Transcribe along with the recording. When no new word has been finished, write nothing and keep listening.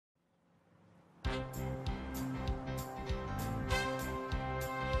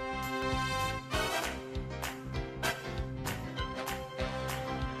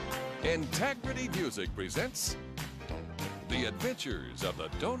Integrity Music presents The Adventures of the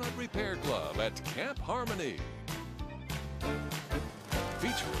Donut Repair Club at Camp Harmony.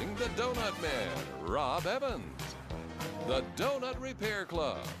 Featuring the Donut Man, Rob Evans, the Donut Repair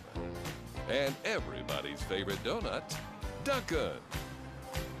Club, and everybody's favorite donut, Duncan.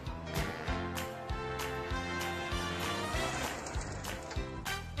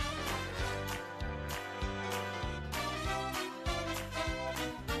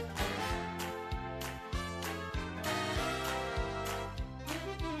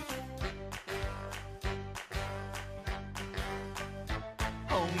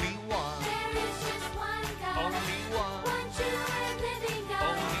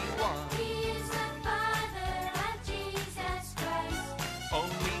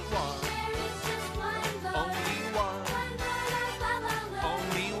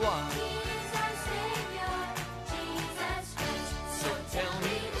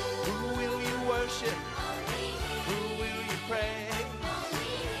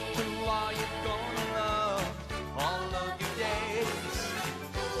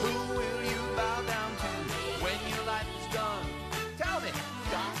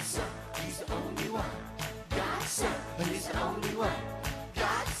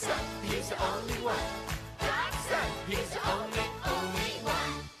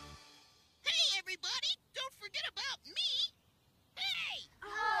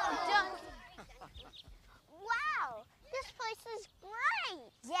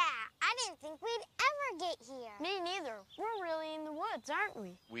 Aren't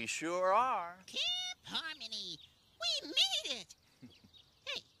we? We sure are. Camp Harmony. We made it.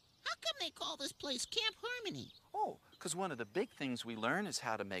 Hey, how come they call this place Camp Harmony? Oh, because one of the big things we learn is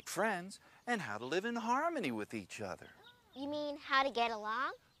how to make friends and how to live in harmony with each other. You mean how to get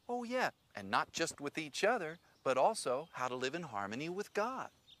along? Oh, yeah. And not just with each other, but also how to live in harmony with God.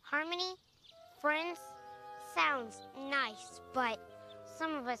 Harmony? Friends? Sounds nice, but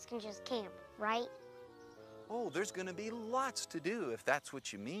some of us can just camp, right? Oh, there's going to be lots to do if that's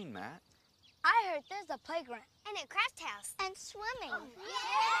what you mean, Matt. I heard there's a playground and a craft house and swimming. Oh,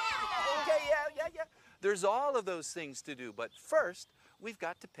 yeah! Okay, yeah. There's all of those things to do, but first, we've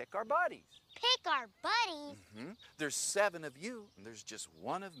got to pick our buddies. Pick our buddies? Mm-hmm. There's 7 of you, and there's just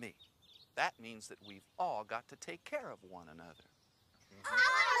 1 of me. That means that we've all got to take care of one another.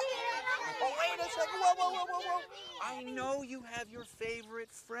 Oh, wait a second. Whoa. I know you have your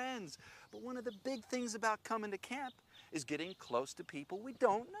favorite friends, but one of the big things about coming to camp is getting close to people we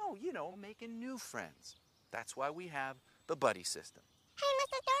don't know, making new friends. That's why we have the buddy system. Hey,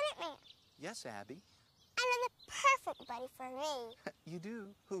 Mr. Donut Man. Yes, Abby? I know the perfect buddy for me. You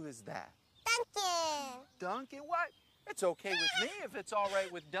do? Who is that? Duncan. Duncan? What? It's okay with me if it's all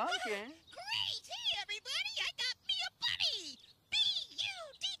right with Duncan. Great! Hey, everybody, I got me a buddy!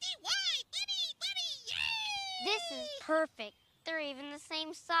 B-U-D-D-Y, buddy, yay! This is perfect. They're even the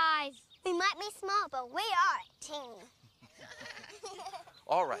same size. We might be small, but we are teeny.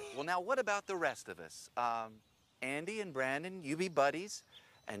 All right. Well, now, what about the rest of us? Andy and Brandon, you be buddies.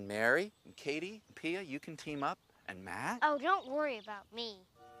 And Mary and Katie and Pia, you can team up. And Matt? Oh, don't worry about me.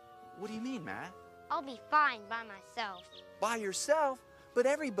 What do you mean, Matt? I'll be fine by myself. By yourself? But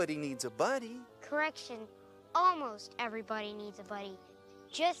everybody needs a buddy. Correction. Almost everybody needs a buddy.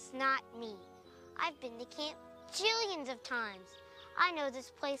 Just not me. I've been to camp jillions of times. I know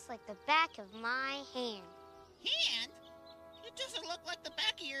this place like the back of my hand. Hand? It doesn't look like the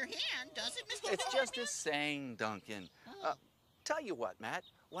back of your hand, does it, Mr. It's just a saying, Duncan. Oh. Tell you what, Matt,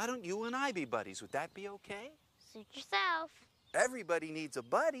 why don't you and I be buddies? Would that be okay? Suit yourself. Everybody needs a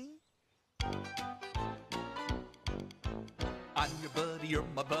buddy. I'm your buddy, you're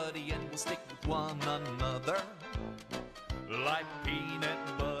my buddy, and we'll stick with one another. Like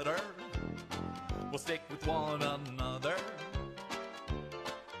peanut butter, we'll stick with one another.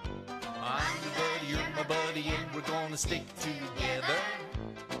 I'm your buddy, you're my buddy, and we're gonna stick together.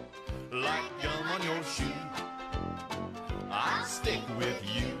 Like gum on your shoe, I'll stick with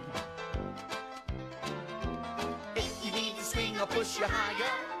you. If you need to swing, I'll push you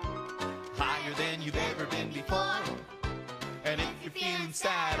higher, higher than you've ever been before. And if you're feeling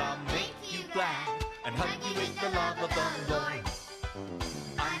sad, I'll make you glad and hug you with the love of the Lord.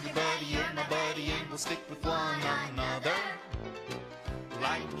 I'm your buddy, you're my buddy, and we'll stick with one another.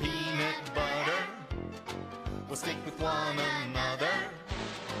 Like peanut butter, we'll stick with one another.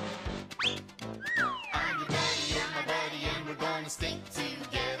 I'm your buddy, you're my buddy, and we're gonna stick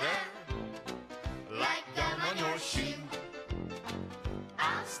together. Like gum on your shoe,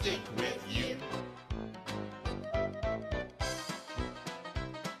 I'll stick with you.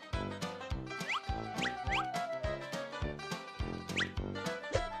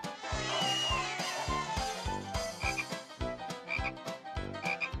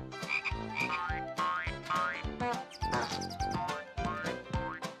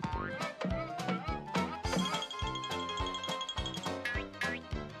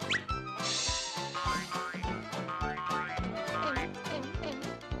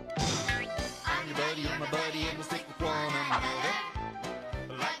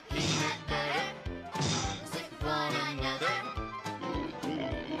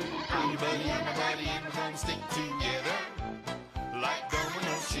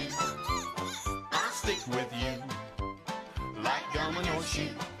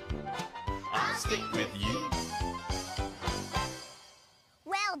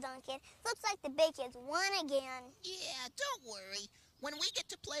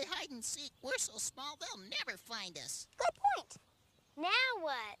 play hide and seek. We're so small, they'll never find us. Good point. Now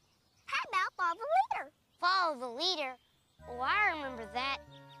what? How about follow the leader? Follow the leader? Oh, I remember that.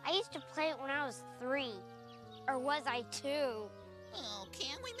 I used to play it when I was 3. Or was I 2? Oh,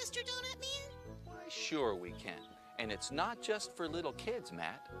 can we, Mr. Donut Man? Why, sure we can. And it's not just for little kids,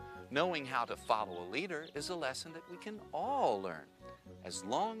 Matt. Knowing how to follow a leader is a lesson that we can all learn, as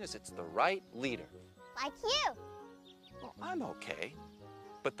long as it's the right leader. Like you. Well, I'm okay.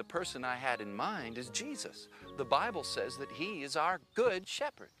 But the person I had in mind is Jesus. The Bible says that he is our good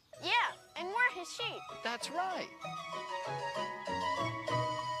shepherd. Yeah, and we're his sheep. That's right.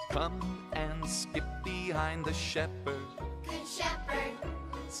 Come and skip behind the shepherd. Good shepherd,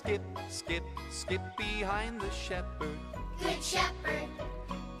 Skip, skip, skip behind the shepherd. good shepherd.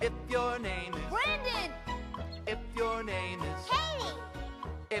 If your name is, Brandon! if your name is, Katie!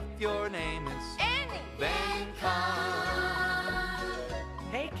 if your name is, Andy! then come.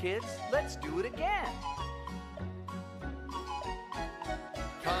 Hey, kids, let's do it again.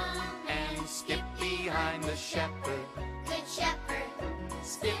 Come and skip behind the shepherd. Good shepherd,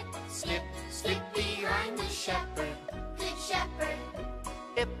 Skip, skip, skip behind the shepherd. good shepherd.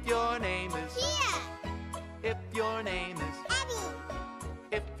 If your name is, Kia! if your name is, Eddie!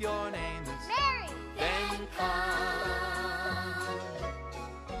 if your name is, Mary! then come.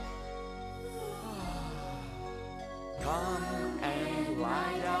 Come and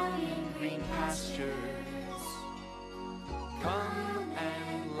lie down in green pastures. Come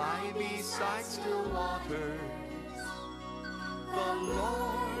and lie beside still waters. The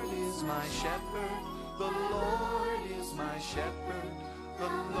Lord is my shepherd. The Lord is my shepherd. The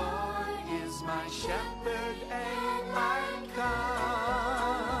Lord is my shepherd, and I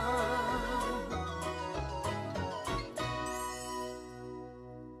come.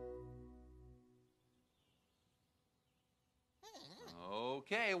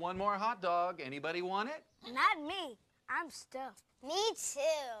 Okay, one more hot dog. Anybody want it? Not me. I'm stuffed. Me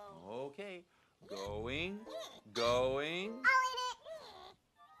too. Okay, going, going,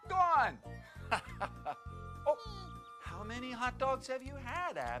 I'll gone. Oh, how many hot dogs have you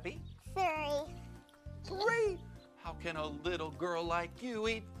had, Abby? eat it. 3. 3. How can a little girl like you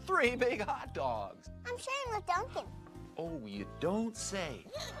eat 3 big hot dogs? I'm sharing with Duncan. Oh, you don't say.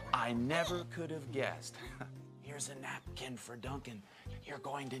 I never could have guessed. Here's a napkin for Duncan. You're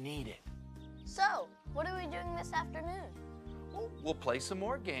going to need it. So, what are we doing this afternoon? Oh, we'll play some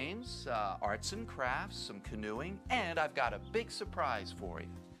more games, arts and crafts, some canoeing, and I've got a big surprise for you.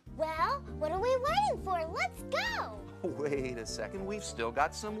 Well, what are we waiting for? Let's go. Wait a second, we've still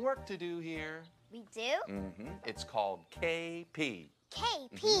got some work to do here. We do? It's called KP.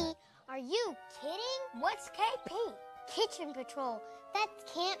 KP? Are you kidding? What's KP? Kitchen Patrol.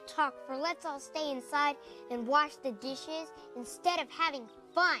 That's camp talk for let's all stay inside and wash the dishes instead of having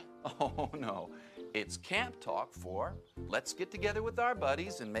fun. Oh, no. It's camp talk for let's get together with our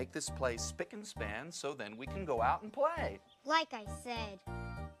buddies and make this place spick and span so then we can go out and play. Like I said.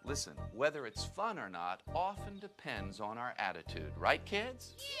 Listen, whether it's fun or not often depends on our attitude. Right,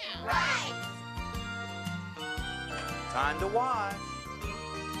 kids? Yeah. Right. Time to wash.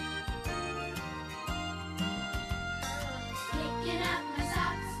 Picking up my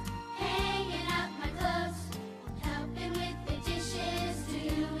socks, hanging up my clothes, helping with the dishes,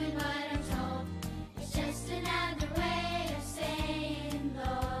 doing what I'm told. It's just another way of saying,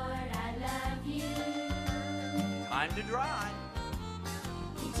 Lord, I love you. Time to dry.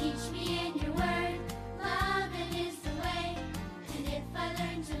 You teach me in your word, loving is the way. And if I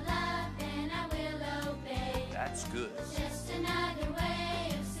learn to love, then I will obey. That's good. It's just another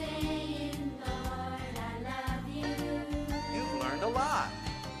way of saying, Lord, I love you. You've learned a lot.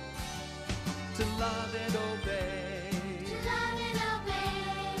 To love and obey. To love and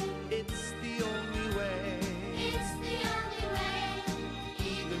obey, It's the only way. it's the only way.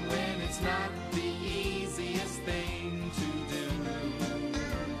 Even when it's not the easiest thing to do.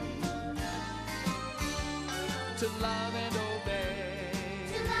 To love and obey.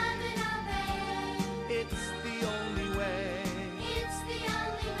 To love and obey, It's the only way. it's the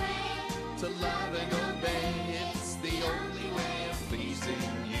only way. To love and obey. It's the only way of pleasing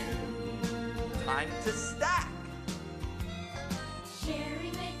you. Time to stack.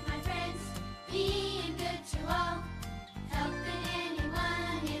 Sharing with my friends, being good to all, helping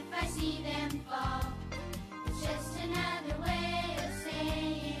anyone if I see them fall. It's just another way of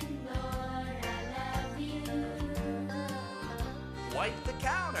saying, Lord, I love you. Wipe the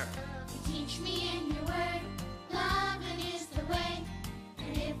counter. You teach me in your word, loving is the way.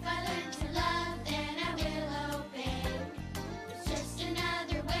 And if I learn to love, then I will obey. It's just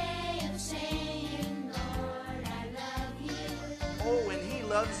another way of saying, Lord, I love you. Oh, and he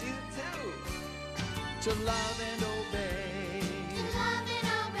loves you too to love and obey. To love and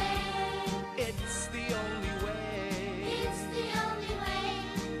obey. It's the only way. It's the only way.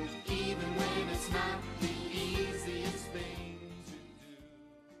 Even when it's not the easiest thing to do.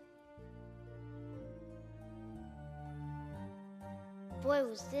 Boy,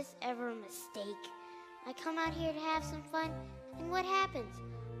 was this ever a mistake. I come out here to have some fun, and what happens?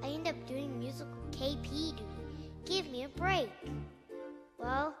 I end up doing musical KP duty. Give me a break.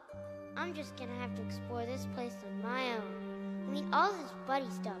 Well, I'm just gonna have to explore this place on my own. I mean, all this buddy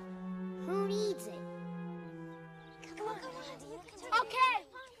stuff. Who needs it? Come on. Okay,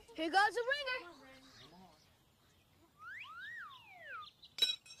 here goes the ringer.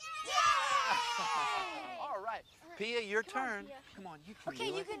 All right, Pia, your turn. Come on, you can Okay,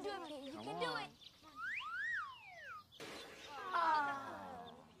 do you it. can do it, Pete. You Come can do on. it.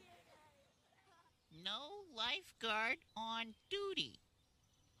 No lifeguard on duty.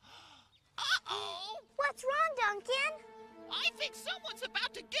 Uh-oh! What's wrong, Duncan? I think someone's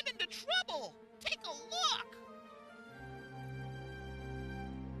about to get into trouble. Take a look.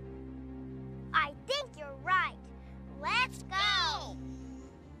 I think you're right. Let's go. Go!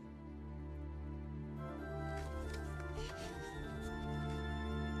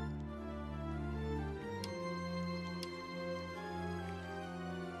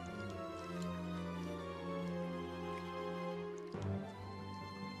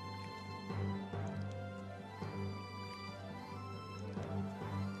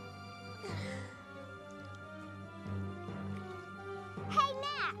 Hey,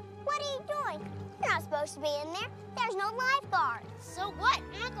 Matt, what are you doing? You're not supposed to be in there. There's no lifeguard. So what?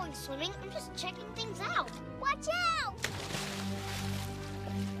 I'm not going swimming. I'm just checking things out. Watch out!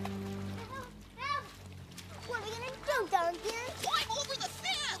 What are we gonna do, Duncan? Climb over the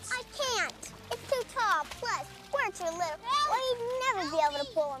fence! I can't. It's too tall. Plus, we're too little. We'd never be able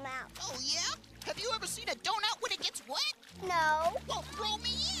to pull him out. Oh, yeah? Have you ever seen a donut when it gets wet? No. Well, throw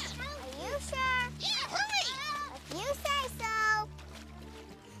me in. Are you sure? Yeah, hurry! If you say so.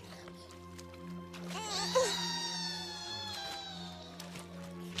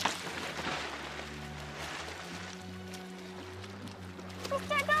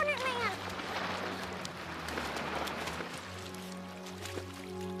 Mr. Donut Man!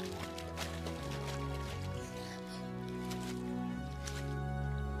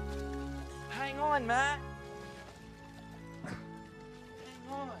 Hang on, Matt. Hang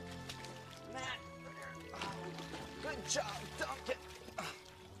on. Matt. Good job, Duncan.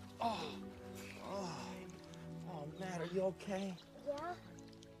 Oh. Oh, Matt, are you okay? Yeah?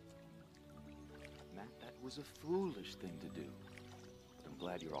 Matt, that was a foolish thing to do. But I'm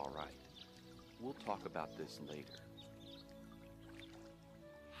glad you're all right. We'll talk about this later.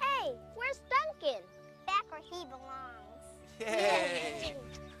 Hey, where's Duncan? Back where he belongs. Yay!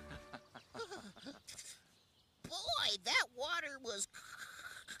 Boy, that water was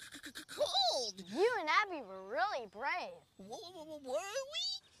cold. You and Abby were really brave. Were we?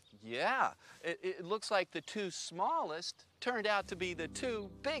 Yeah, it looks like the two smallest turned out to be the two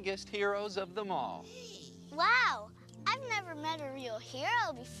biggest heroes of them all. Wow, I've never met a real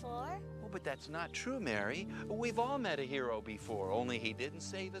hero before. Well, but that's not true, Mary. We've all met a hero before, only he didn't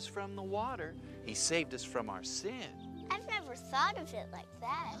save us from the water. He saved us from our sin. I've never thought of it like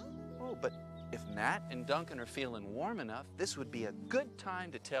that. Oh, but if Matt and Duncan are feeling warm enough, this would be a good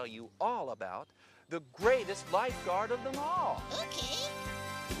time to tell you all about the greatest lifeguard of them all. Okay.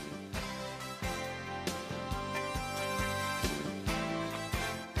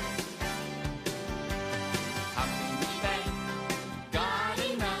 How can we thank God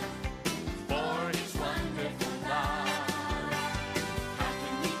enough for His wonderful love? How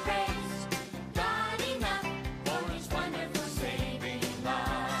can we praise God enough for His wonderful saving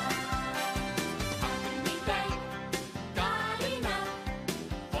love? How can we thank God enough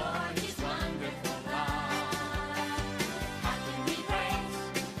for His wonderful love? How can we praise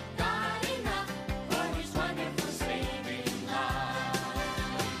God enough for His wonderful saving love?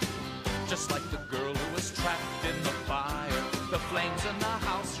 Just like the girl who was trapped in the fire, the flames in the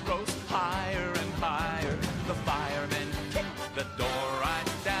house rose higher and higher. The firemen kicked the door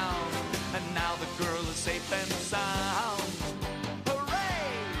right down, and now the girl is safe and sound.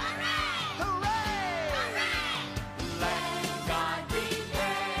 Hooray! Hooray! Hooray! Let God be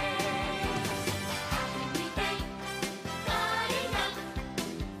praised. How can we thank God enough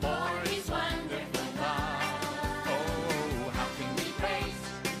for His wonderful love? Oh, how can we praise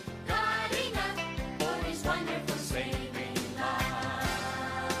God enough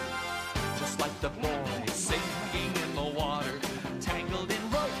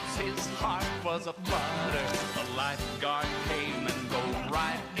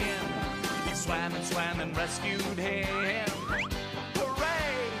and rescued him.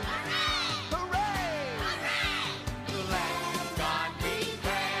 Hooray! Hooray! Let God be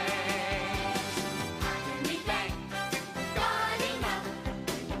praised. How can we thank God enough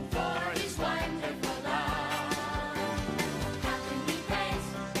for His wonderful love? How can we praise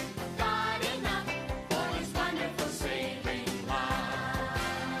God enough for His wonderful saving love?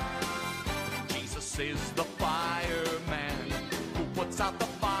 Jesus is the fireman who puts out the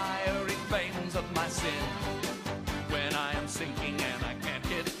fiery flames of my sin. When I am sinking and I can't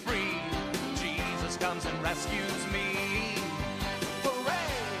get free, Jesus comes and rescues me.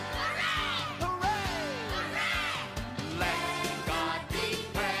 Hooray! Hooray! Let God be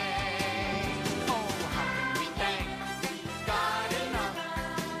praised. Oh, how can we thank God enough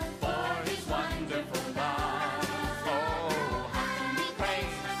for His wonderful love? Oh, how can we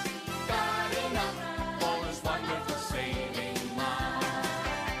praise God enough for His wonderful saving love?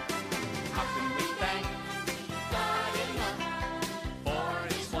 How can we thank God enough for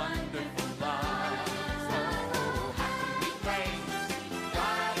His wonderful love? Oh, how can we praise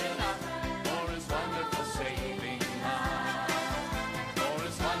God enough for His wonderful saving love? For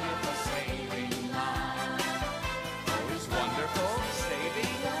His wonderful saving love. For His wonderful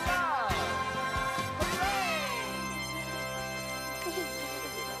saving love.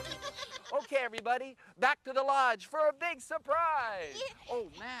 Okay, everybody, back to the lodge for a big surprise. Oh,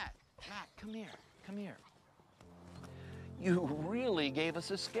 Matt, come here, come here. You really gave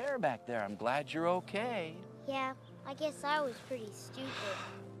us a scare back there. I'm glad you're okay. Yeah, I guess I was pretty stupid.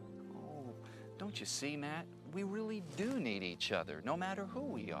 Oh, don't you see, Matt? We really do need each other, no matter who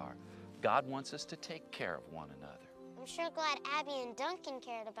we are. God wants us to take care of one another. I'm sure glad Abby and Duncan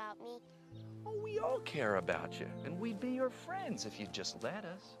cared about me. Oh, we all care about you, and we'd be your friends if you'd just let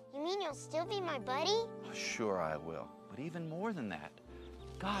us. You mean you'll still be my buddy? Oh, sure I will, but even more than that,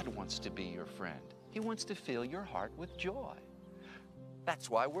 God wants to be your friend. He wants to fill your heart with joy. That's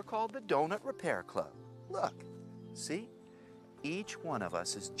why we're called the Donut Repair Club. Look, see? Each one of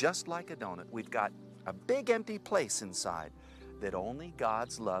us is just like a donut. We've got a big empty place inside that only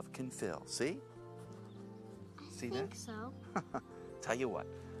God's love can fill. See? See I that? think so. Tell you what,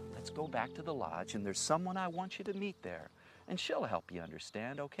 let's go back to the lodge, and there's someone I want you to meet there, and she'll help you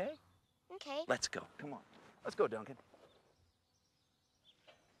understand, okay? Okay. Let's go. Come on. Let's go, Duncan.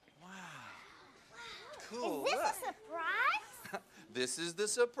 Wow. Cool. Is this Look. a surprise? This is the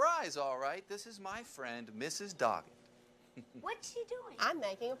surprise, all right. This is my friend, Mrs. Doggett. What's she doing? I'm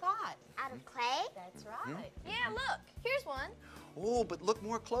making a pot. Out of clay? That's right. Yeah, look. Here's one. Oh, but look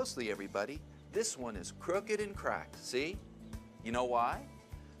more closely, everybody. This one is crooked and cracked, see? You know why?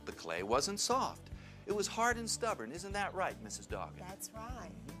 The clay wasn't soft. It was hard and stubborn. Isn't that right, Mrs. Doggett? That's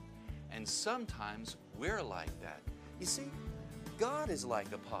right. And sometimes we're like that. You see, God is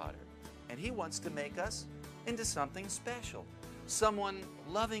like a potter, and He wants to make us into something special, someone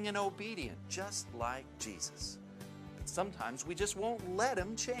loving and obedient, just like Jesus. But sometimes we just won't let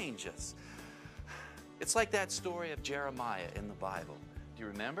Him change us. It's like that story of Jeremiah in the Bible. Do you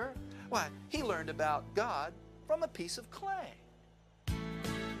remember? Why, he learned about God from a piece of clay.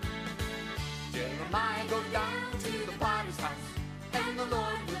 Jeremiah, go down to the potter's house, and the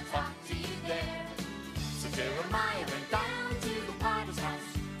Lord will talk to you there. So Jeremiah went down to the potter's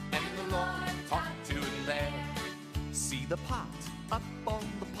house, and the Lord talked to him there. See the pot up on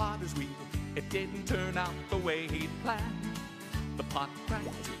the potter's wheel, it didn't turn out the way he'd planned. The pot cracked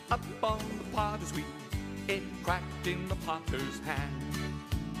up on the potter's wheel, it cracked in the potter's hand.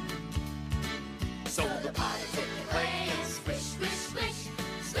 So the potter took the clay and squish, squish, squish,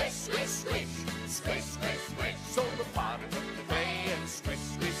 squish, squish, squish, squish, squish, squish. So the potter took the clay and squish,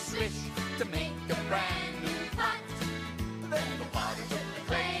 squish, squish to make a brand new pot. Then the potter took the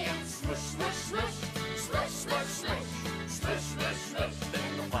clay and squish, squish, squish, squish, squish, squish, squish, squish, squish.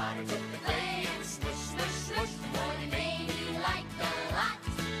 Then the potter took the clay and squish, squish, squish, what he made he liked a lot.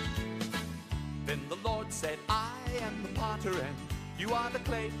 Then the Lord said, I am the potter and you are the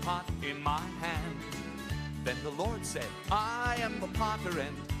clay pot in my hand. Then the Lord said, I am the potter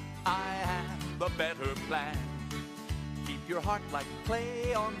and I have a better plan. Keep your heart like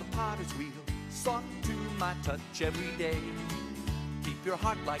clay on the potter's wheel, soft to my touch every day. Keep your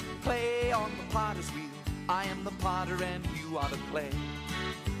heart like clay on the potter's wheel. I am the potter and you are the clay.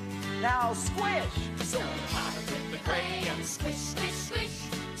 Now squish! So the potter took the clay and squish, squish, squish,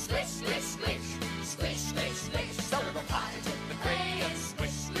 squish, squish, squish, squish, squish, squish. So the potter took the clay and squish,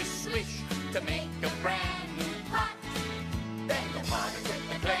 squish, swish to make a brand new pot. Then the potter took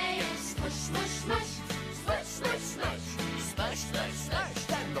the clay and swish, swish, swish, swish, swish, swish, swish, swish, swish.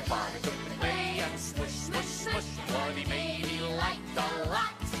 Then the potter took the clay and swish, swish, swish, what he made he liked a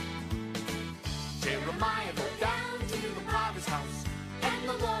lot. Jeremiah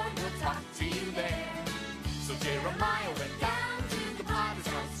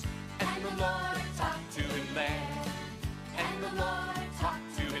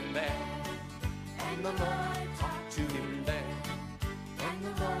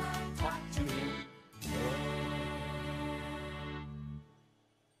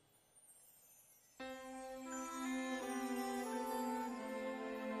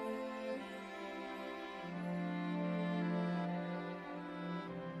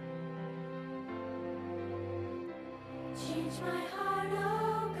Change my heart,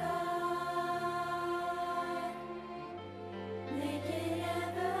 oh God. Make it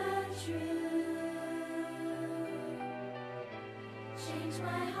ever true. Change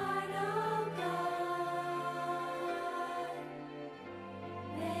my heart, oh God.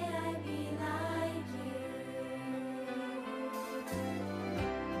 May I be like you.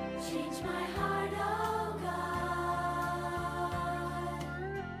 Change my heart, oh God.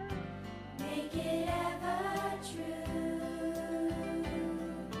 Make it ever true.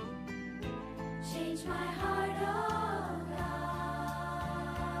 Change my heart, oh God.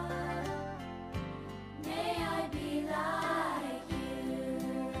 May I be like you.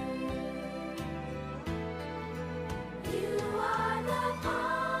 You are the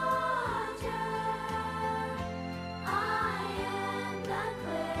potter, I am the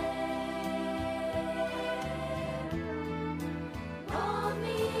clay. Mold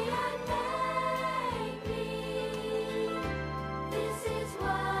me and make me. This is what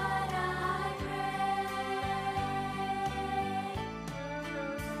I pray.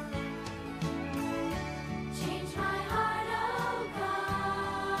 Change my heart, oh God.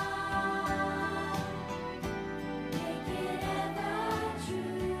 Make it ever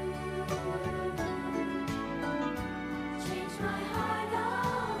true. Change my heart, oh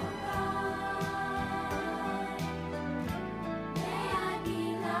God. May I be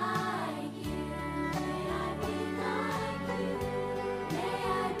like you. May I be like you. May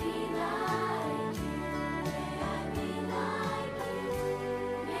I be like you. May I be like you.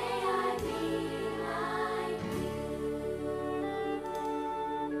 May I be like you.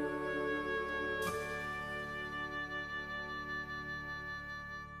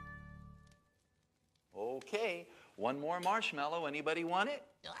 Okay, one more marshmallow. Anybody want it?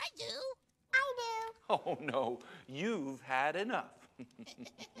 I do. I do. Oh, no, you've had enough.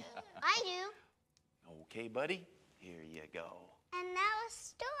 I do. Okay, buddy, here you go. And now a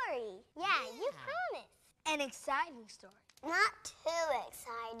story. Yeah, you promised. An exciting story. Not too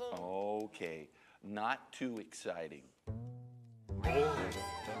exciting. Okay, not too exciting. I'm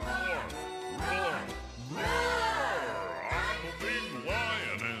a big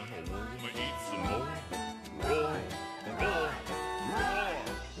lion and I wanna eat some more. Roar, roar, roar,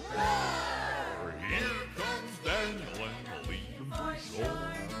 roar. Here comes Daniel and I'll eat him for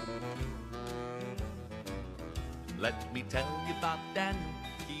sure. Let me tell you about Daniel.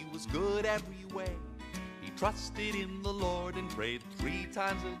 He was good every way. He trusted in the Lord and prayed 3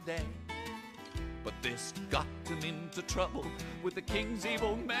 times a day. But this got him into trouble with the king's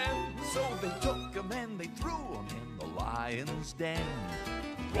evil men. So they took him and they threw him in the lion's den.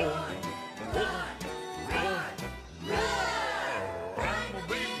 Roar, roar, roar, roar. I'm a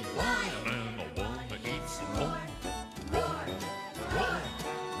big lion and I wanna eat some more. Roar, roar,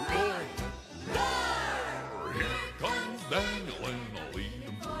 roar, roar. Here comes Daniel and I'll eat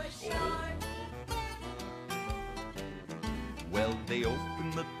him for sure. Well, they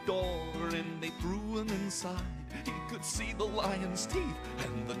opened the door and they threw him inside. He could see the lion's teeth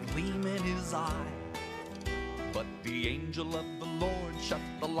and the gleam in his eye. But the angel of the Lord shut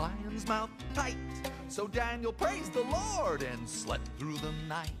the lion's mouth tight. So Daniel praised the Lord and slept through the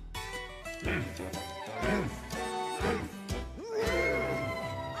night.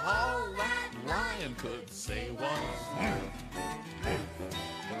 All that lion could say was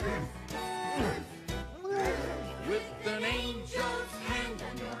With an angel's hand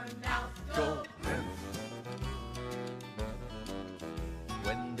on your mouth, go.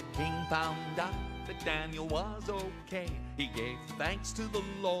 When the king found out that Daniel was okay, he gave thanks to the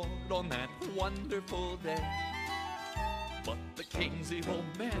Lord on that wonderful day. But the king's evil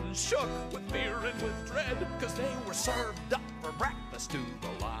men shook with fear and with dread, 'cause they were served up for breakfast to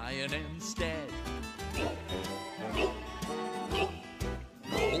the lion instead.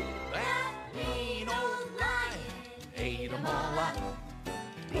 That mean old lion ate 'em all up.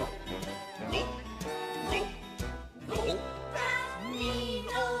 That mean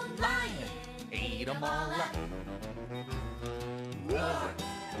old lion ate 'em all up. Roar,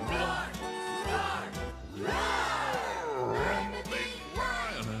 roar, roar, roar. I'm a big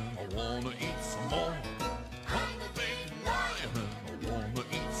lion and I wanna eat some more. I'm a big lion and I wanna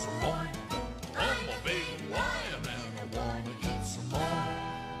eat some more. I'm a big lion and I wanna eat some more.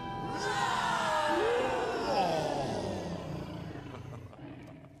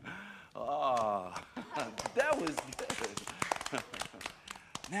 Ah, that was good.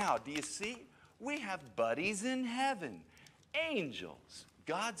 Now, do you see? We have buddies in heaven, angels.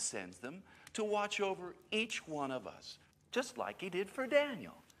 God sends them to watch over each one of us, just like he did for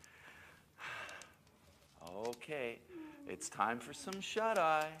Daniel. Okay, it's time for some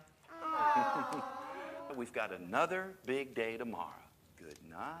shut-eye. We've got another big day tomorrow. Good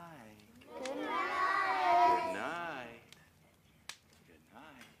night. Good night. Good night. Good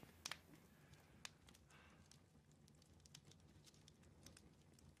night.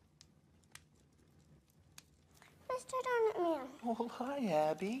 Mr. Donut Man, Oh, hi,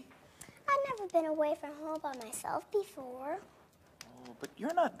 Abby. I've never been away from home by myself before. Oh, but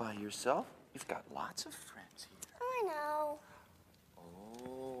you're not by yourself. You've got lots of friends here. I know.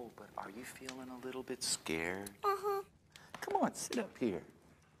 Oh, but are you feeling a little bit scared? Uh-huh. Come on, sit up here.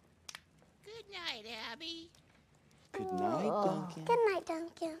 Good night, Abby. Good night, Duncan. Good night,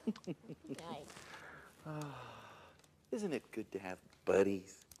 Duncan. Night. Isn't it good to have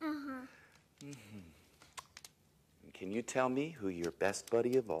buddies? Uh-huh. Can you tell me who your best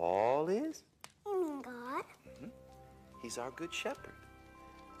buddy of all is? You mean God? He's our good shepherd.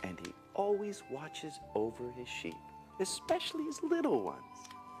 And he always watches over his sheep, especially his little ones.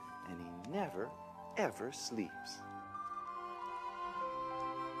 And he never, ever sleeps.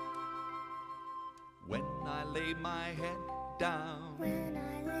 When I lay my head down When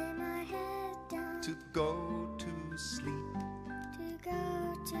I lay my head down to go to sleep, to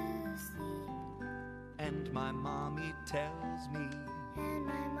go to sleep, and my mommy tells me and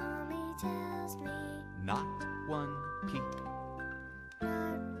my mommy tells me not one peep,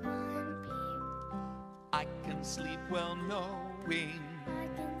 not one peep, I can sleep well knowing I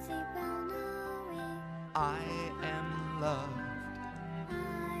can sleep well knowing I am loved.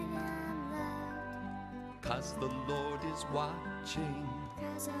 I am loved, 'Cause the Lord is watching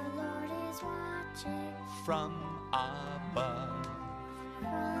 'cause the Lord is watching from above. from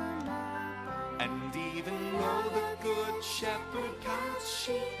above. And even though the good shepherd counts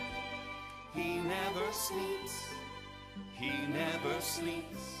sheep, he never sleeps, he never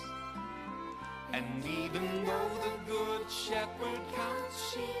sleeps. And even though the good shepherd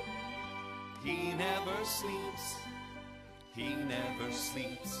counts sheep, he never sleeps, he never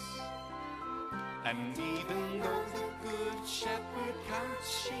sleeps. And even though the good shepherd counts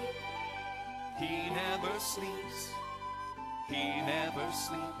sheep, he never sleeps, he never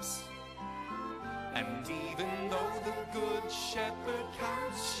sleeps. And even though the good shepherd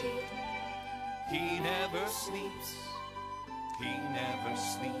counts sheep, he never sleeps, he never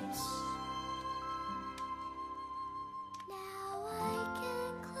sleeps.